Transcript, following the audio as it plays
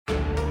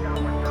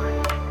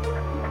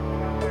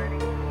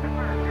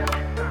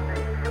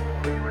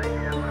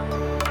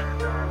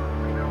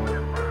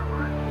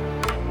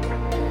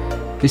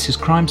This is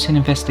crime scene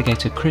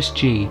investigator Chris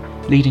G,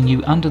 leading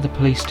you under the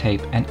police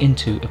tape and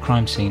into a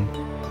crime scene.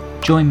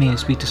 Join me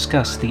as we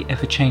discuss the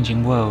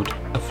ever-changing world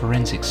of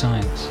forensic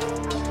science.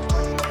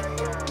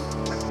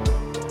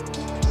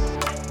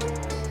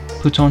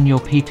 Put on your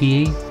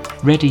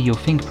PPE, ready your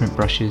fingerprint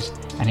brushes,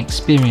 and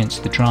experience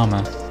the drama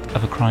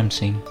of a crime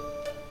scene.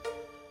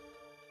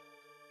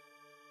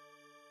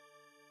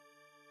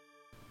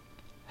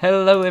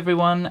 Hello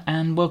everyone,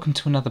 and welcome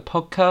to another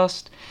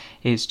podcast.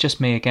 It's just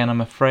me again, I'm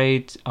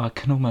afraid. I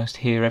can almost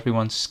hear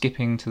everyone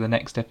skipping to the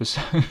next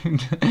episode.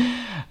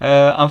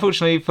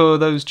 Unfortunately for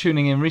those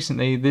tuning in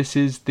recently, this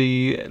is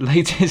the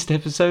latest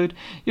episode.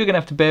 You're going to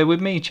have to bear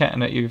with me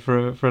chatting at you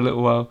for a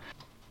little while.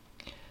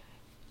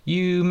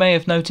 You may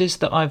have noticed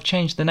that I've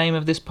changed the name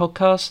of this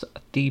podcast.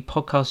 The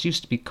podcast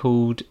used to be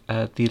called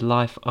The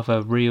Life of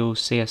a Real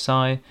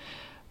CSI,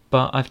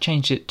 but I've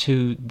changed it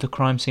to The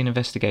Crime Scene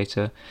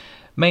Investigator.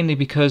 Mainly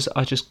because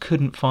I just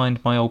couldn't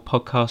find my old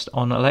podcast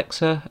on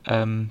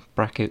Alexa,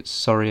 brackets,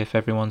 sorry if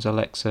everyone's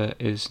Alexa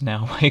is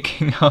now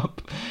waking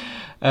up.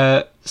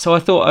 So I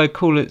thought I'd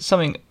call it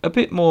something a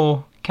bit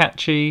more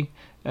catchy,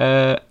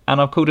 and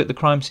I've called it The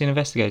Crime Scene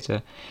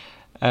Investigator.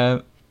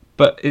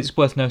 But it's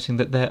worth noting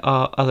that there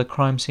are other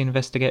crime scene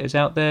investigators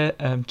out there.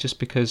 Just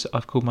because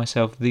I've called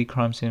myself the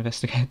crime scene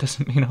investigator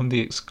doesn't mean I'm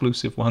the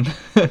exclusive one.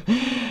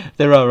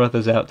 There are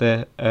others out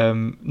there.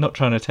 Not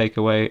trying to take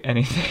away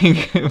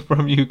anything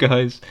from you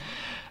guys.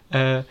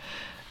 But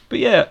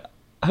yeah,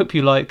 I hope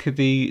you like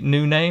the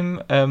new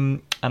name.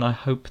 And I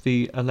hope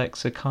the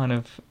Alexa kind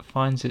of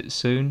finds it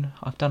soon.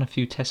 I've done a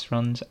few test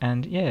runs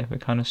and yeah, we're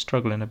kind of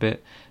struggling a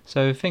bit.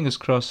 So fingers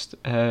crossed,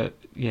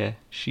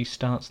 she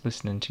starts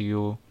listening to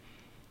your...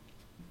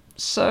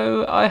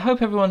 So I hope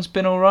everyone's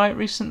been alright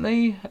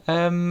recently.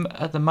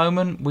 At the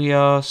moment we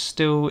are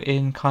still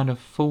in kind of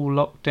full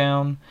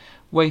lockdown,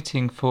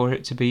 waiting for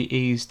it to be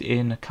eased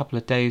in a couple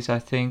of days I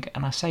think.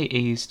 And I say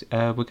eased,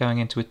 we're going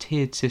into a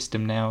tiered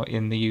system now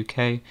in the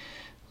UK.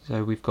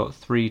 So we've got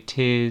 3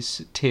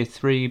 tiers, tier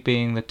 3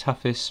 being the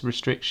toughest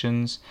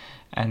restrictions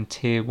and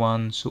tier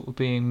 1 sort of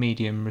being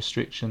medium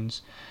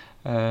restrictions.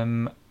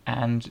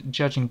 And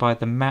judging by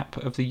the map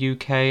of the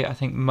UK, I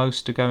think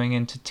most are going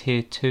into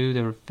tier 2.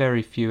 There are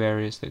very few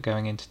areas that are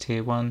going into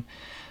tier 1.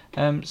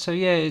 So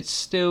yeah, it's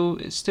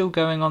still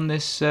going on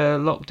this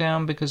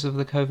lockdown because of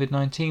the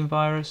COVID-19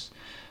 virus.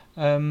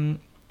 And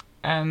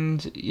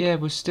yeah,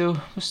 we're still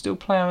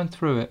ploughing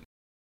through it.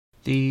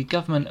 The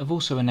government have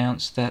also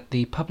announced that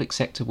the public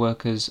sector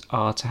workers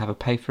are to have a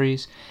pay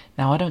freeze.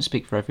 Now, I don't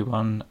speak for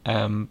everyone,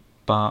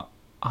 but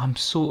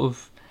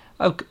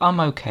I'm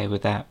okay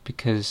with that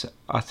because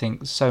I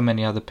think so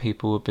many other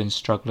people have been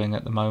struggling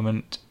at the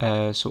moment,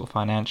 sort of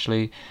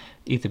financially,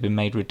 either been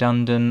made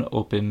redundant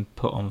or been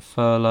put on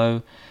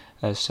furlough.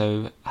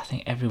 So I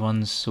think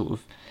everyone's sort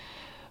of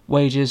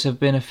wages have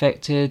been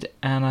affected,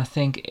 and I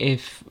think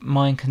if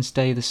mine can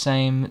stay the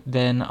same,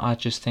 then I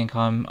just think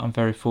I'm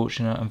very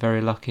fortunate. I'm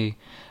very lucky,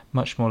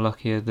 much more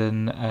luckier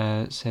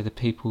than say the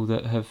people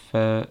that have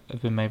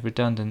been made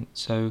redundant.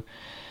 So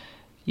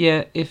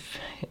yeah, if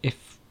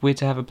we're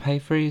to have a pay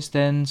freeze,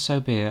 then so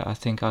be it. I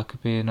think I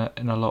could be in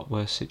a lot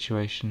worse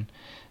situation,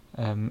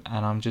 and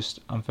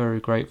I'm very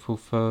grateful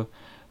for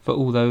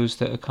all those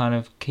that are kind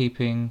of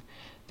keeping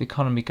the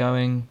economy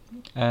going,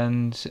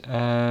 and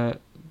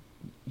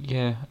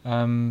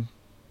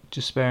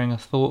just sparing a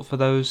thought for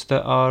those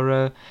that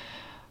are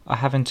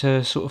having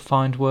to sort of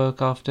find work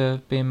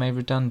after being made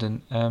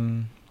redundant.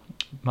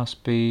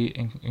 Must be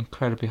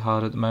incredibly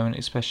hard at the moment,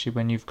 especially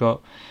when you've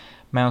got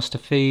mouths to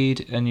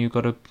feed and you've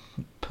got to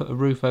put a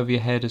roof over your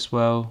head as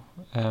well.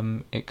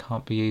 It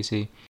can't be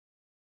easy.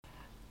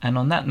 And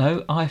on that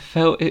note, I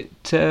felt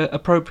it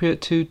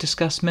appropriate to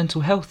discuss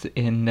mental health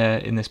in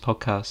this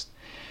podcast.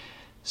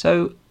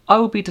 So I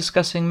will be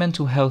discussing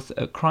mental health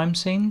at crime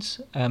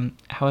scenes.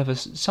 However,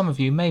 some of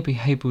you may be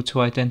able to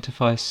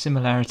identify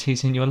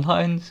similarities in your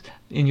lives.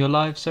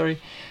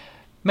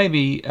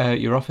 Maybe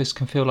your office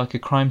can feel like a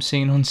crime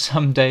scene on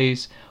some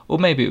days, or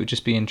maybe it would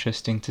just be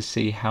interesting to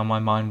see how my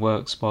mind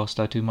works whilst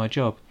I do my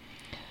job.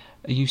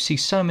 You see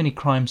so many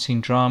crime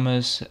scene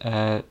dramas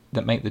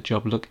that make the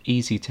job look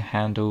easy to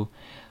handle,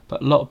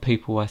 but a lot of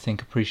people I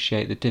think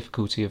appreciate the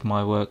difficulty of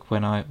my work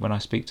when I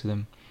speak to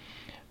them.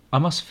 I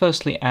must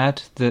firstly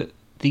add that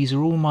these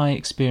are all my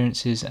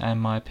experiences and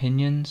my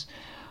opinions.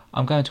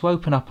 I'm going to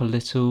open up a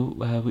little,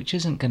 which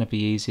isn't going to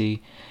be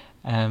easy.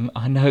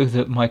 I know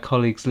that my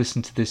colleagues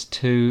listen to this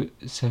too,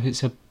 so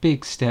it's a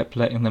big step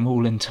letting them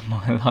all into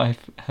my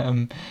life.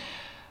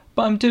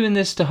 But I'm doing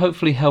this to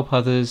hopefully help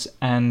others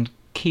and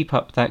keep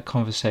up that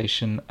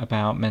conversation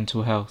about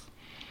mental health.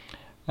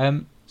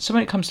 So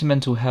when it comes to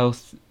mental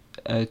health,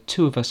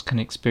 2 of us can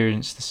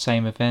experience the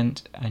same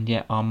event, and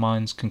yet our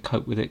minds can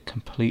cope with it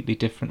completely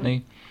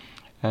differently.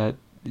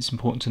 It's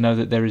important to know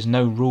that there is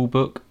no rule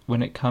book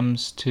when it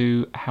comes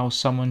to how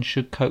someone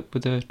should cope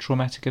with a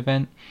traumatic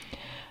event.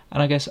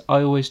 And I guess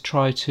I always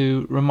try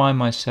to remind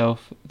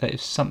myself that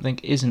if something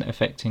isn't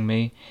affecting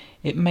me,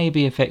 it may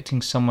be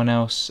affecting someone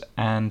else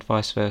and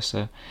vice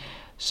versa.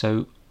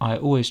 So I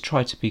always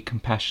try to be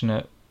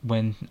compassionate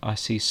when I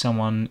see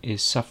someone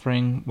is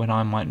suffering when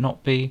I might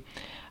not be,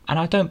 and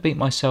I don't beat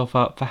myself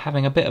up for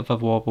having a bit of a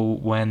wobble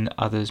when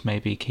others may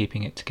be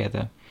keeping it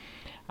together.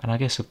 And I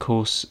guess, of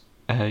course,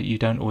 you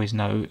don't always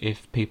know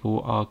if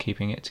people are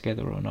keeping it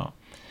together or not.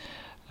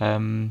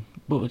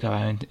 We'll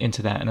go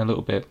into that in a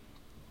little bit.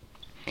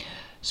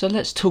 So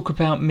let's talk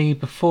about me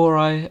before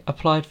I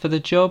applied for the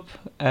job.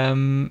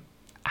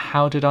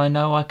 How did I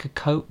know I could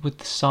cope with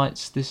the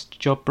sights this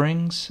job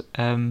brings?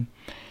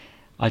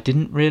 I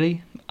didn't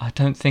really. I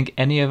don't think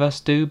any of us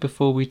do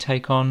before we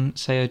take on,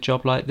 say, a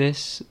job like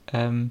this.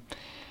 There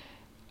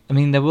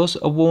was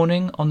a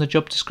warning on the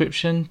job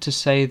description to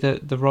say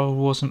that the role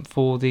wasn't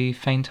for the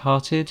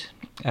faint-hearted,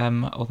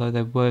 although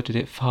they worded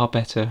it far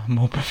better,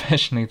 more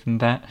professionally than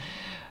that.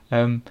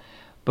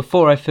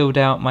 Before I filled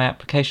out my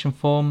application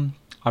form,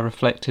 I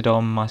reflected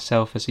on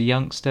myself as a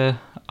youngster.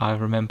 I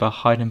remember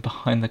hiding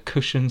behind the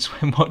cushions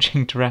when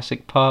watching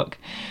Jurassic Park,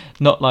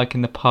 not like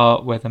in the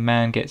part where the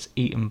man gets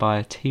eaten by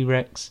a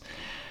T-Rex.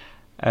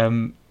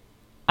 And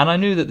I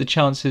knew that the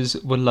chances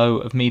were low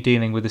of me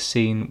dealing with a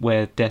scene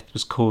where death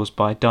was caused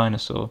by a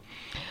dinosaur.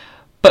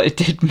 But it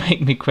did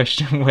make me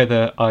question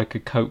whether I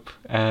could cope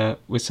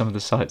with some of the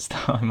sights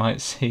that I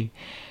might see.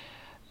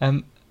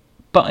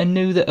 But I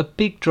knew that a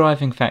big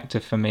driving factor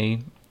for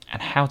me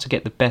and how to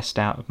get the best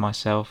out of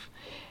myself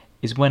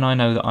is when I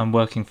know that I'm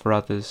working for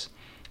others.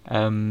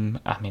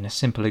 A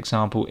simple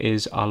example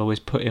is I'll always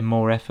put in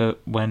more effort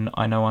when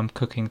I know I'm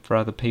cooking for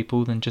other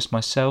people than just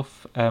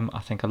myself. I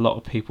think a lot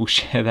of people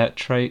share that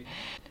trait.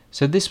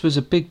 So this was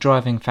a big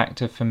driving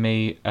factor for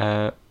me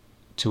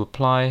to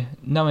apply,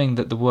 knowing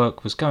that the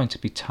work was going to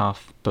be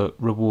tough but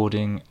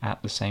rewarding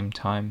at the same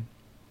time.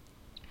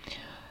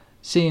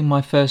 Seeing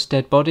my first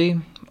dead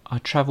body, I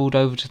travelled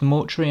over to the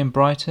mortuary in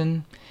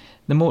Brighton.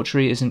 The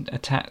mortuary isn't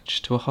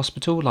attached to a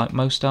hospital like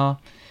most are.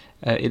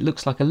 It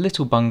looks like a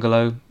little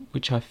bungalow,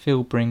 which I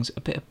feel brings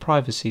a bit of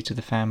privacy to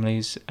the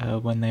families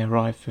when they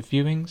arrive for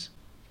viewings.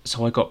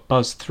 So I got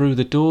buzzed through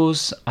the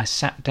doors, I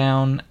sat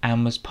down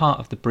and was part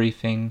of the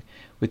briefing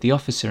with the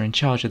officer in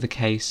charge of the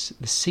case,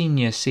 the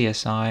senior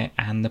CSI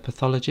and the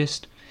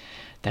pathologist.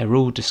 They were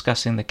all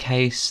discussing the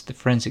case, the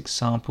forensic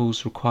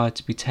samples required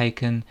to be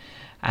taken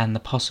and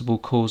the possible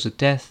cause of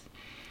death.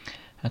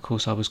 Of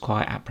course, I was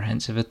quite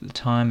apprehensive at the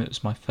time. It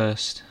was my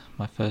first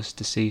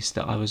deceased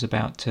that I was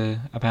about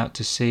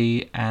to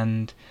see,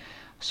 and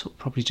I sort of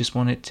probably just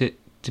wanted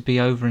to be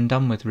over and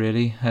done with,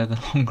 really. The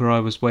longer I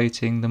was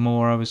waiting, the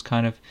more I was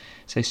kind of,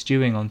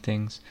 stewing on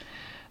things.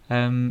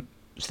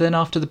 So then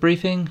after the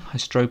briefing, I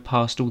strode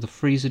past all the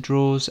freezer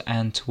drawers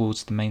and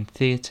towards the main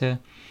theatre.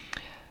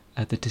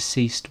 The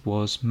deceased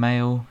was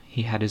male.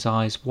 He had his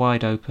eyes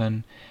wide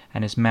open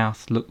and his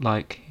mouth looked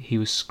like he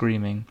was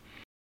screaming.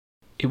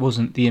 It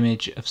wasn't the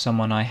image of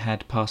someone I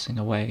had passing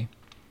away.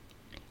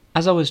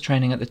 As I was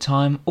training at the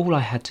time, all I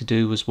had to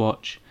do was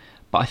watch,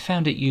 but I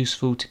found it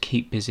useful to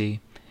keep busy.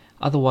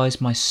 Otherwise,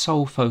 my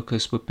sole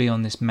focus would be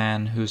on this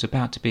man who was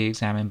about to be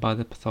examined by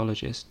the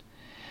pathologist.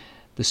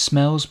 The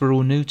smells were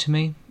all new to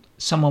me.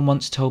 Someone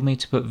once told me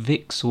to put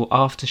Vicks or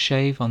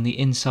aftershave on the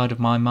inside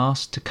of my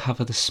mask to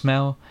cover the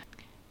smell.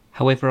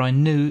 However, I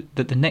knew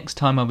that the next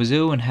time I was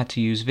ill and had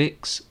to use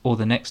Vicks, or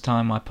the next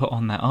time I put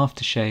on that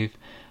aftershave,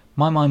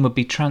 my mind would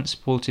be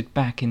transported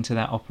back into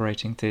that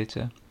operating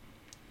theatre.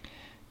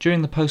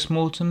 During the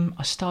post-mortem,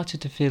 I started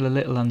to feel a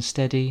little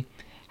unsteady.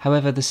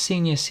 However, the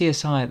senior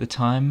CSI at the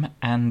time,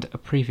 and a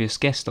previous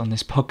guest on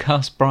this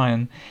podcast,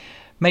 Brian,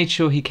 made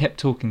sure he kept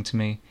talking to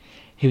me.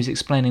 He was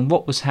explaining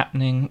what was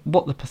happening,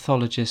 what the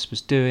pathologist was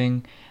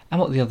doing,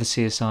 and what the other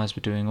CSIs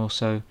were doing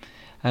also.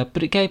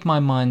 But it gave my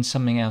mind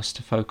something else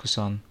to focus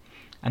on.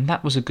 And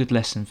that was a good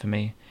lesson for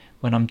me.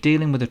 When I'm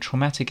dealing with a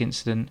traumatic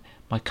incident,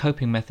 my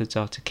coping methods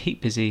are to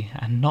keep busy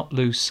and not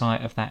lose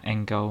sight of that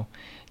end goal,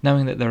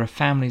 knowing that there are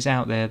families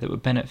out there that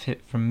would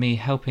benefit from me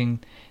helping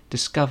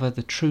discover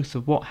the truth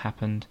of what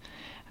happened,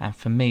 and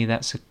for me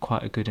that's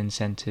quite a good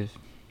incentive.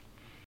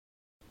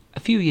 A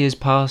few years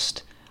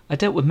passed. I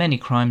dealt with many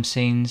crime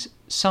scenes,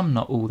 some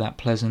not all that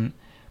pleasant,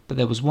 but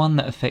there was one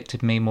that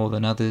affected me more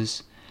than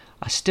others.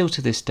 I still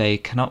to this day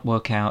cannot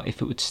work out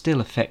if it would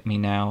still affect me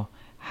now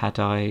had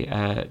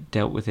I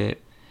dealt with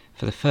it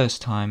for the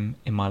first time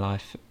in my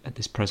life at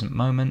this present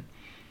moment,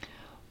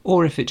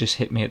 or if it just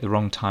hit me at the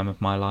wrong time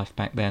of my life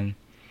back then.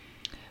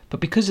 But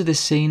because of this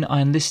scene,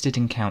 I enlisted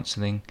in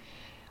counselling.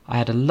 I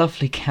had a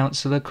lovely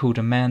counsellor called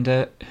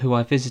Amanda, who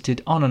I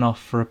visited on and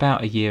off for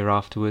about a year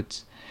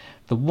afterwards.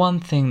 The one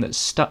thing that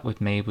stuck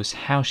with me was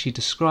how she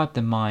described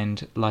the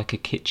mind like a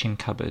kitchen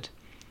cupboard.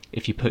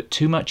 If you put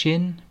too much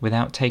in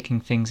without taking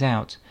things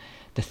out,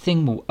 the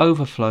thing will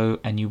overflow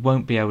and you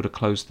won't be able to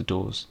close the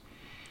doors.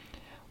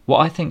 What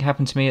I think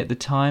happened to me at the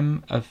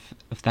time of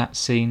that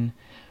scene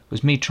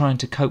was me trying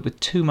to cope with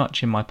too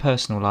much in my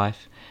personal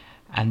life,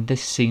 and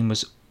this scene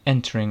was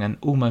entering an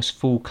almost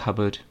full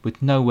cupboard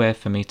with nowhere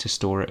for me to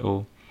store it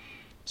all.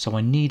 So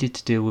I needed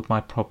to deal with my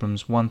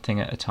problems one thing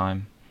at a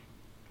time.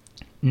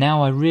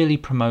 Now I really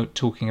promote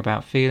talking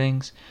about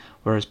feelings,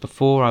 whereas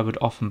before I would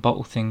often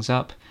bottle things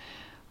up.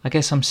 I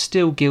guess I'm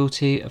still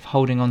guilty of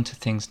holding on to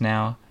things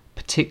now,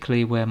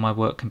 particularly where my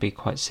work can be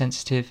quite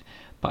sensitive,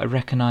 but I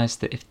recognise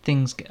that if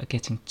things are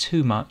getting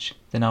too much,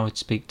 then I would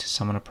speak to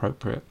someone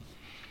appropriate.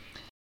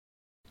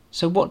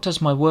 So what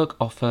does my work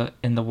offer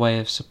in the way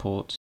of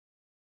support?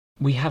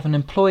 We have an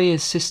employee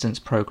assistance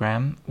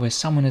program where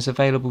someone is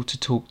available to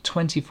talk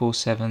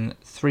 24/7,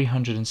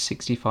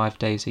 365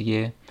 days a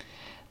year.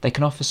 They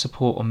can offer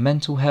support on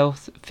mental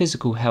health,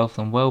 physical health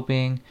and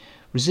well-being,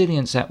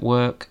 resilience at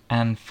work,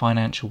 and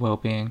financial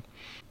well-being.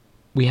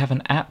 We have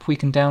an app we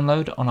can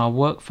download on our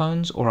work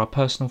phones or our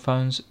personal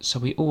phones, so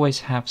we always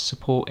have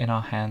support in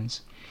our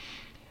hands.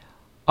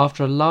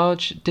 After a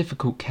large,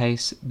 difficult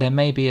case, there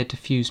may be a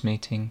diffuse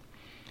meeting.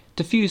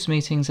 Diffuse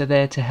meetings are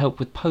there to help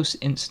with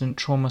post-incident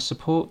trauma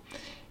support.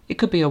 It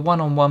could be a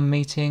one-on-one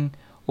meeting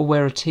or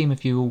where a team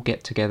of you all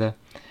get together.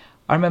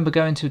 I remember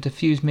going to a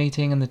diffuse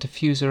meeting and the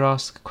diffuser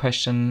asked a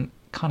question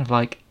kind of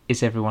like,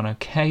 "Is everyone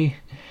okay?"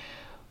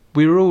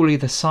 We were all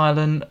either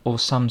silent or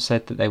some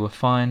said that they were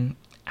fine.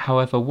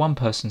 However, one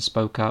person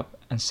spoke up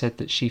and said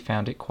that she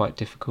found it quite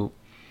difficult.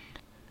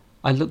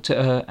 I looked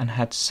at her and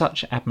had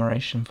such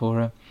admiration for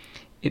her.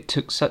 It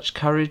took such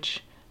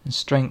courage and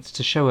strength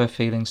to show her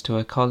feelings to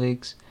her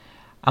colleagues,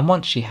 and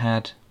once she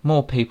had,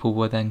 more people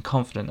were then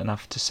confident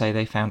enough to say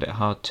they found it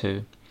hard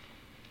too.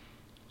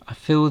 I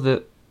feel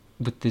that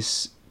with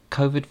this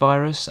COVID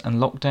virus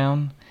and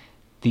lockdown,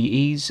 the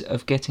ease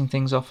of getting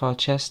things off our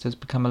chest has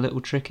become a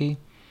little tricky.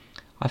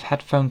 I've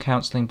had phone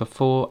counselling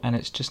before and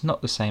it's just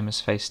not the same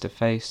as face to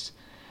face,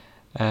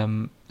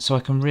 so I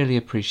can really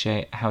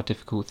appreciate how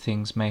difficult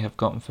things may have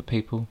gotten for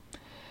people.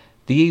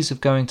 The ease of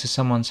going to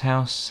someone's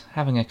house,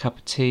 having a cup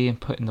of tea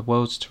and putting the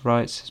world to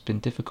rights has been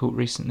difficult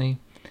recently.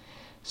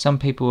 Some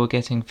people are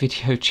getting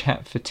video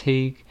chat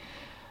fatigue,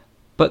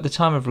 but at the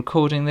time of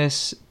recording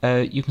this,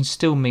 you can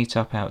still meet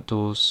up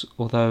outdoors,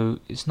 although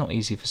it's not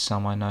easy for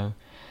some, I know,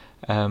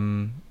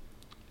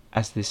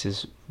 as this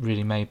has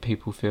really made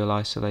people feel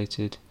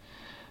isolated.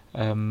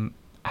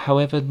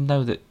 However,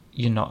 know that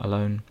you're not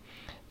alone.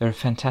 There are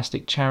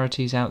fantastic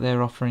charities out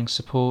there offering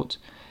support.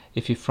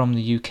 If you're from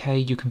the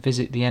UK, you can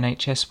visit the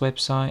NHS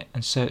website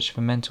and search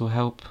for mental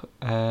health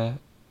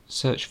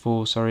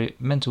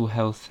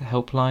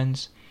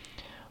helplines.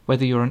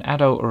 Whether you're an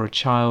adult or a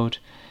child,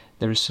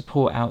 there is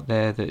support out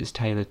there that is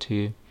tailored to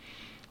you.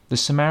 The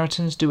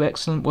Samaritans do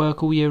excellent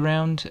work all year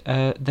round.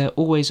 They're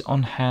always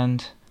on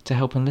hand to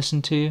help and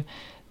listen to you.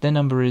 Their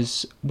number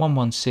is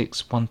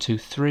 116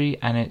 123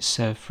 and it's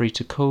free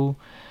to call.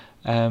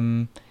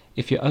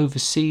 If you're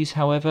overseas,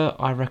 however,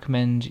 I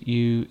recommend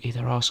you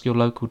either ask your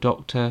local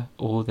doctor,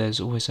 or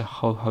there's always a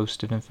whole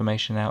host of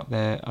information out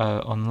there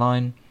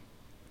online.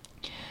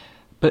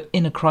 But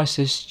in a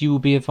crisis, you will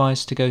be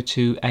advised to go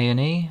to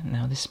A&E.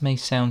 Now, this may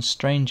sound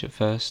strange at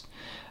first,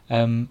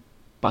 but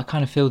I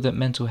kind of feel that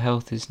mental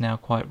health is now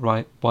quite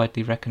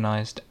widely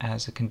recognised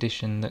as a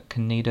condition that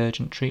can need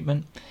urgent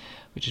treatment,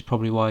 which is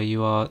probably why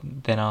you are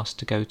then asked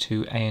to go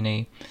to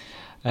A&E.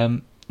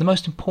 The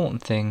most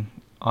important thing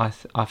I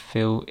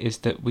feel is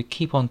that we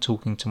keep on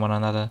talking to one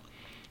another,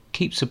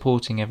 keep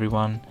supporting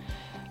everyone,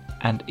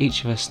 and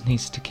each of us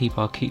needs to keep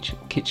our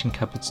kitchen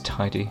cupboards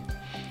tidy.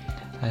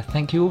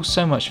 Thank you all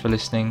so much for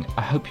listening.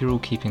 I hope you're all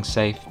keeping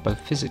safe, both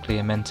physically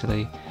and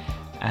mentally,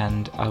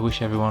 and I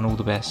wish everyone all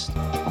the best.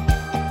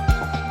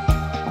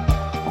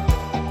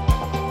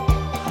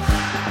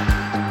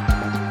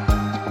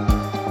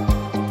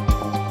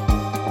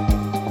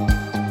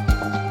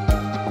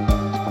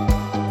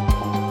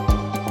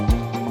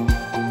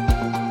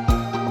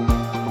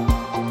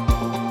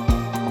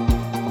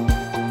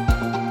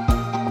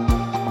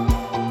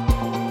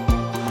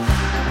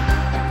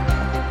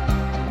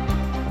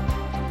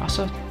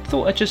 So I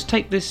thought I'd just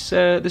take this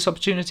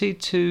opportunity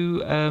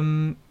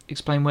to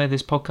explain where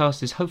this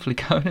podcast is hopefully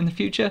going in the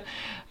future.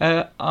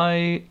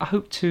 I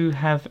hope to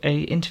have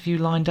an interview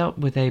lined up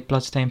with a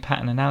bloodstain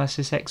pattern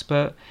analysis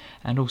expert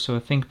and also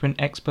a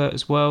fingerprint expert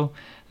as well.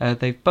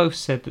 They've both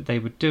said that they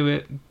would do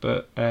it,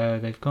 but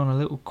they've gone a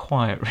little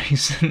quiet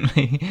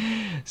recently.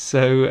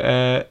 So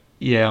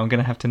I'm going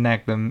to have to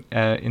nag them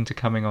into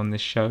coming on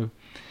this show.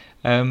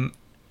 And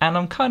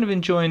I'm kind of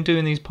enjoying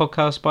doing these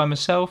podcasts by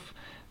myself.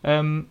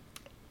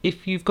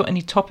 If you've got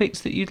any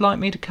topics that you'd like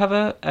me to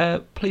cover,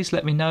 please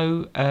let me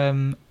know.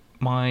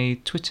 My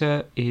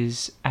Twitter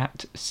is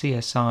at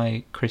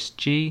CSI Chris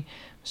G.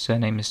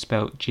 Surname is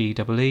spelled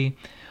G-E-E.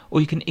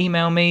 Or you can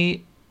email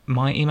me.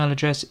 My email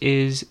address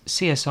is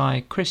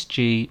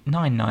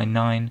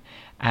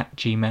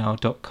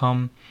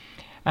csichrisg999@gmail.com.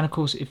 And of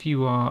course, if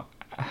you are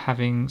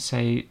having,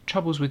 say,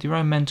 troubles with your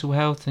own mental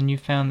health and you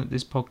found that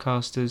this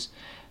podcast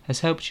has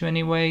helped you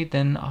anyway,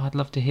 then I'd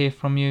love to hear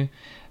from you.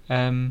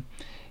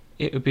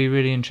 It would be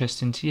really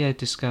interesting to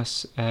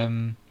discuss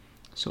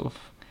sort of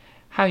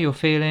how you're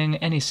feeling,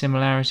 any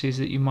similarities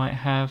that you might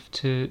have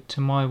to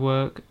my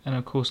work, and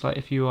of course, like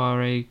if you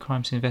are a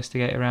crime scene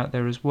investigator out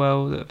there as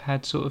well that have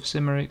had sort of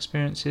similar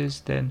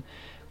experiences, then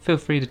feel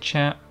free to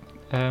chat.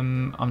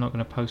 I'm not going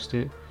to post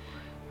it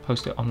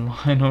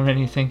online or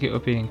anything. It will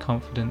be in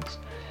confidence.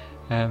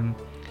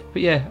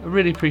 But yeah, I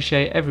really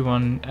appreciate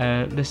everyone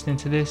listening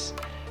to this.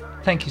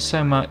 Thank you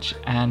so much,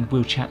 and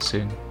we'll chat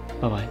soon.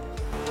 Bye bye.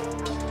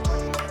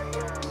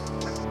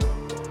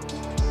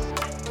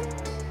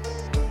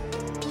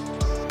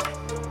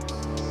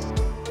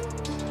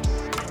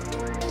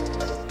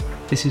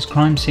 This is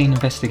crime scene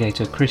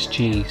investigator Chris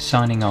G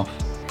signing off.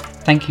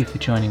 Thank you for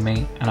joining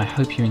me, and I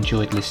hope you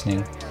enjoyed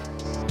listening.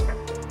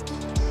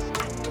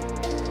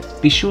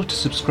 Be sure to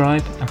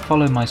subscribe and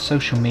follow my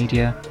social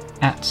media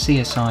at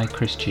CSI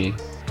Chris G.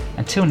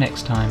 Until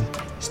next time,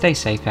 stay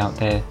safe out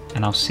there,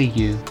 and I'll see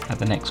you at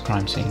the next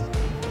crime scene.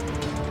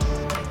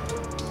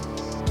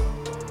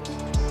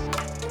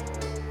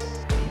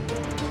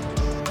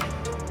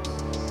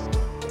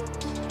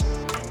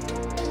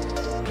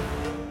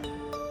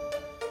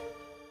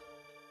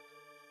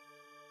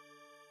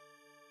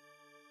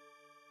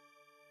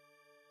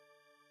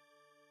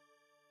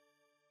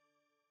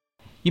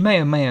 You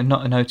may or may have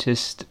not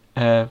noticed,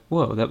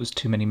 whoa, that was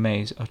too many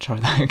mays. I'll try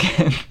that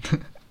again.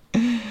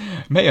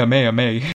 May or may or may.